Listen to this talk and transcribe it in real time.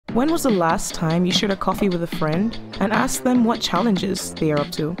When was the last time you shared a coffee with a friend and asked them what challenges they are up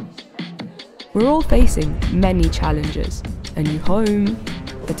to? We're all facing many challenges. A new home,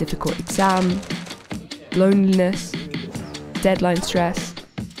 a difficult exam, loneliness, deadline stress,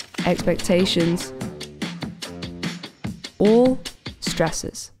 expectations. All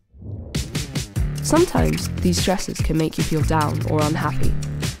stresses. Sometimes these stresses can make you feel down or unhappy.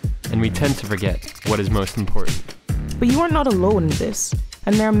 And we tend to forget what is most important. But you are not alone in this,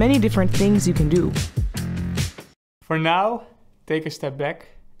 and there are many different things you can do. For now, take a step back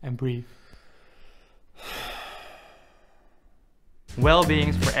and breathe. Well-being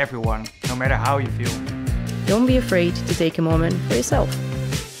is for everyone, no matter how you feel. Don't be afraid to take a moment for yourself.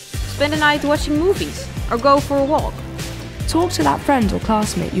 Spend a night watching movies or go for a walk. Talk to that friend or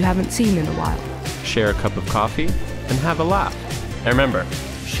classmate you haven't seen in a while. Share a cup of coffee and have a laugh. And remember,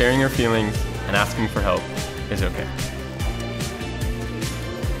 sharing your feelings and asking for help is okay.